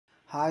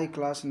Hi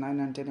class 9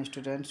 and 10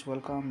 students,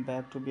 welcome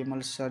back to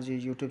Bimal Sarji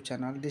YouTube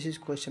channel. This is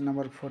question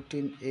number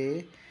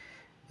 14a,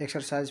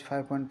 exercise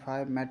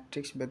 5.5,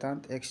 matrix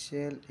Vedanta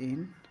excel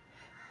in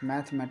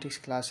mathematics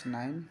class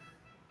 9,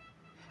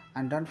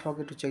 and don't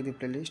forget to check the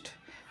playlist.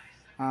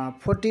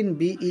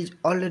 14b is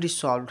already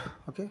solved,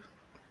 okay?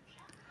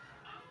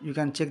 You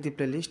can check the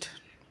playlist.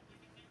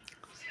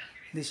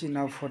 This is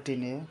now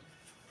 14a.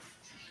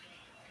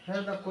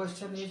 Here the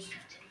question is,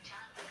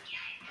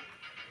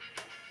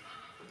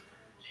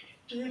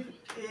 if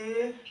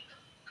a,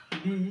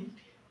 b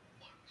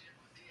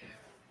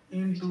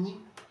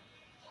into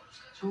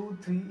 2,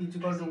 3 is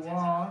equal to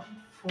 1,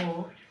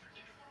 4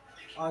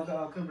 are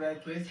the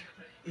bracket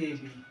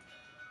AB.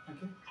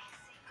 Okay.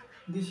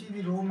 This is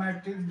the row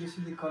matrix, this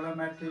is the column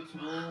matrix,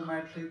 row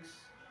matrix,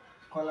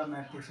 column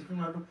matrix. Okay, we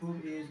have to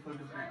prove A is equal to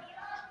B.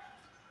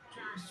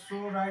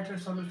 So write a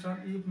solution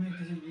if means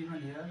this is given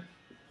here.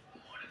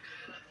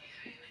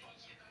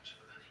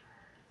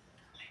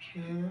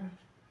 A,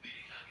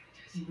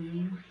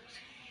 B,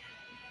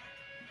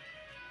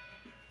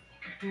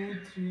 2,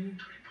 3,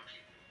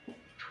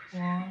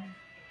 1,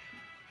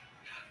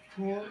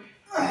 4,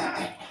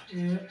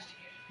 A,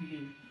 B.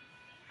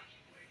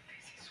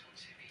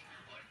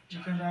 You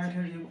can write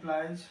here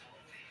implies.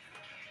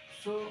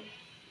 So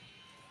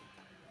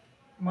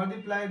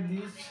multiply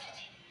this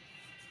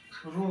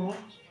row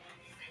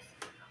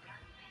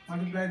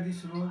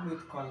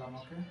with column.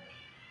 Okay,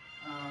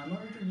 no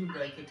need to use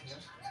bracket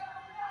here.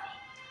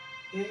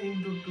 A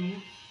into 2,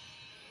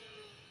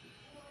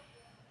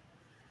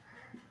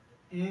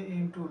 A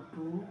into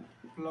 2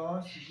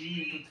 plus B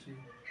into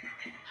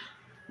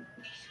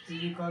 3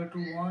 is equal to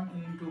 1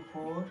 into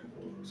 4,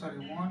 sorry,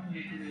 1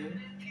 into A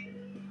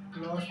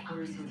plus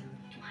 4 into B.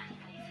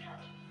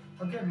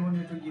 Okay, no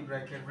need to give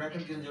bracket,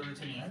 bracket की जरूरत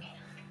नहीं है.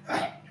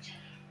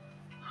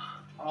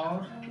 और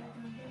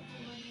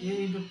A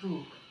into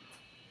 2,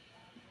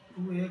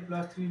 2A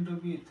plus 3 into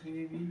B,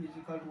 3B is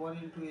equal to 1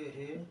 into A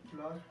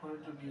plus 4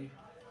 into B,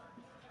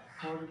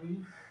 4B.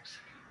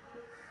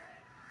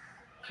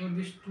 So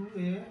this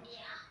 2A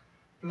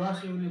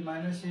plus A will be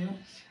minus A,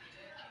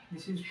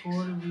 this is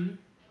 4B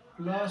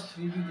plus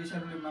 3B, this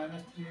will be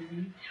minus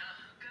 3B.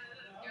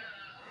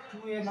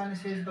 2A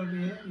minus A is equal to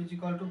A is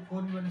equal to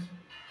 4B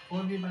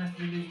minus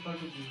 3B is equal to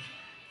B.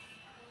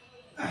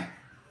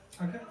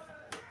 Okay?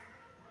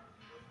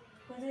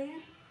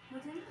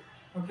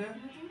 Okay?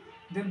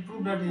 Then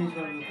prove that A is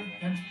equal to B. Okay?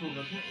 Hence prove.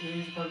 Okay? A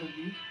is equal to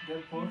B.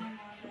 Therefore,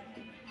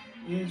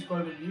 A is equal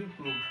to B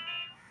proved.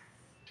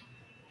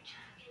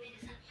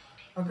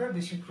 Okay?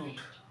 This is proved.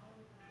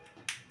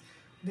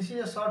 This is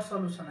a short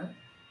solution.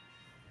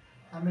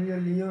 हामीले यो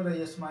लियो र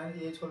यसमा A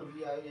is equal to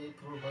B आयो, यही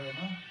प्रुभ भयो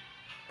न.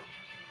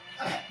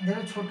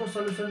 धेरै छोटो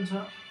solution छ.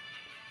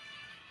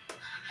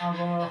 अब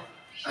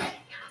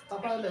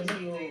तपाईहरुले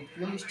यो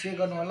प्लेलिस्ट चेक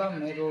गर्नु होला.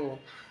 मेरो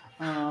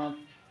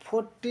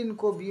 14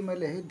 को बी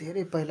मैले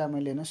धेरै पहिला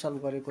मैले हैन सल्भ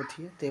गरेको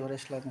थिए, त्यही भएर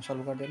यसलाई म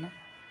सल्भ गर्दैन.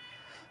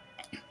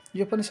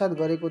 यो पनि सायद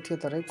गरेको थिए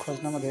तर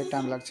खोज्नमा धेरै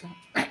टाइम लाग्छ.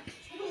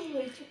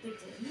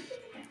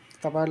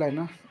 तपाईहरुलाई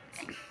हैन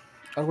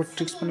अर्को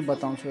ट्रिक्स पनि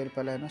बताउँछु हेर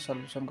पहिला हैन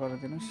सल्युसन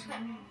गरिदिनुस्.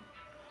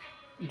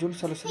 जुन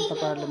सल्युसन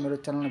तपाईहरुले मेरो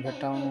च्यानलमा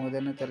भेट्टाउनु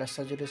हुँदैन त्यसलाई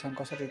सजिलैसँग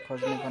कसरी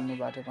खोज्ने भन्ने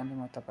बारे पनि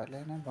म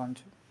तपाईहरुलाई हैन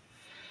भन्छु.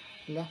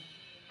 ल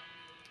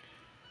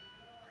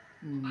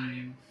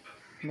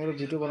मेरो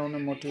भिडियो बनाउने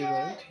मोटिभ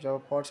है, जब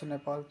पढ्छ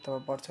नेपाल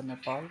तब पढ्छ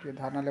नेपाल, यो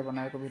धारणाले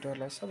बनाएको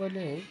भिडियोलाई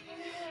सबैले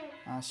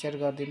शेयर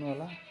गरिदिनु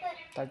होला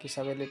ताकि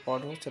सबैले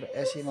पढोस् र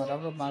एसईमा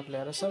राम्रो मार्क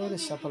ल्याएर सबैले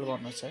सफल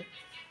बन्नुहोस् है.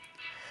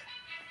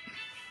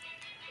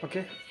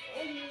 ओके,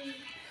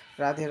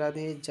 राधे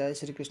राधे, जय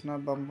श्री कृष्ण,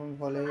 बम बम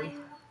भोले,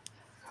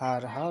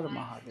 हर हर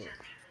महादेव.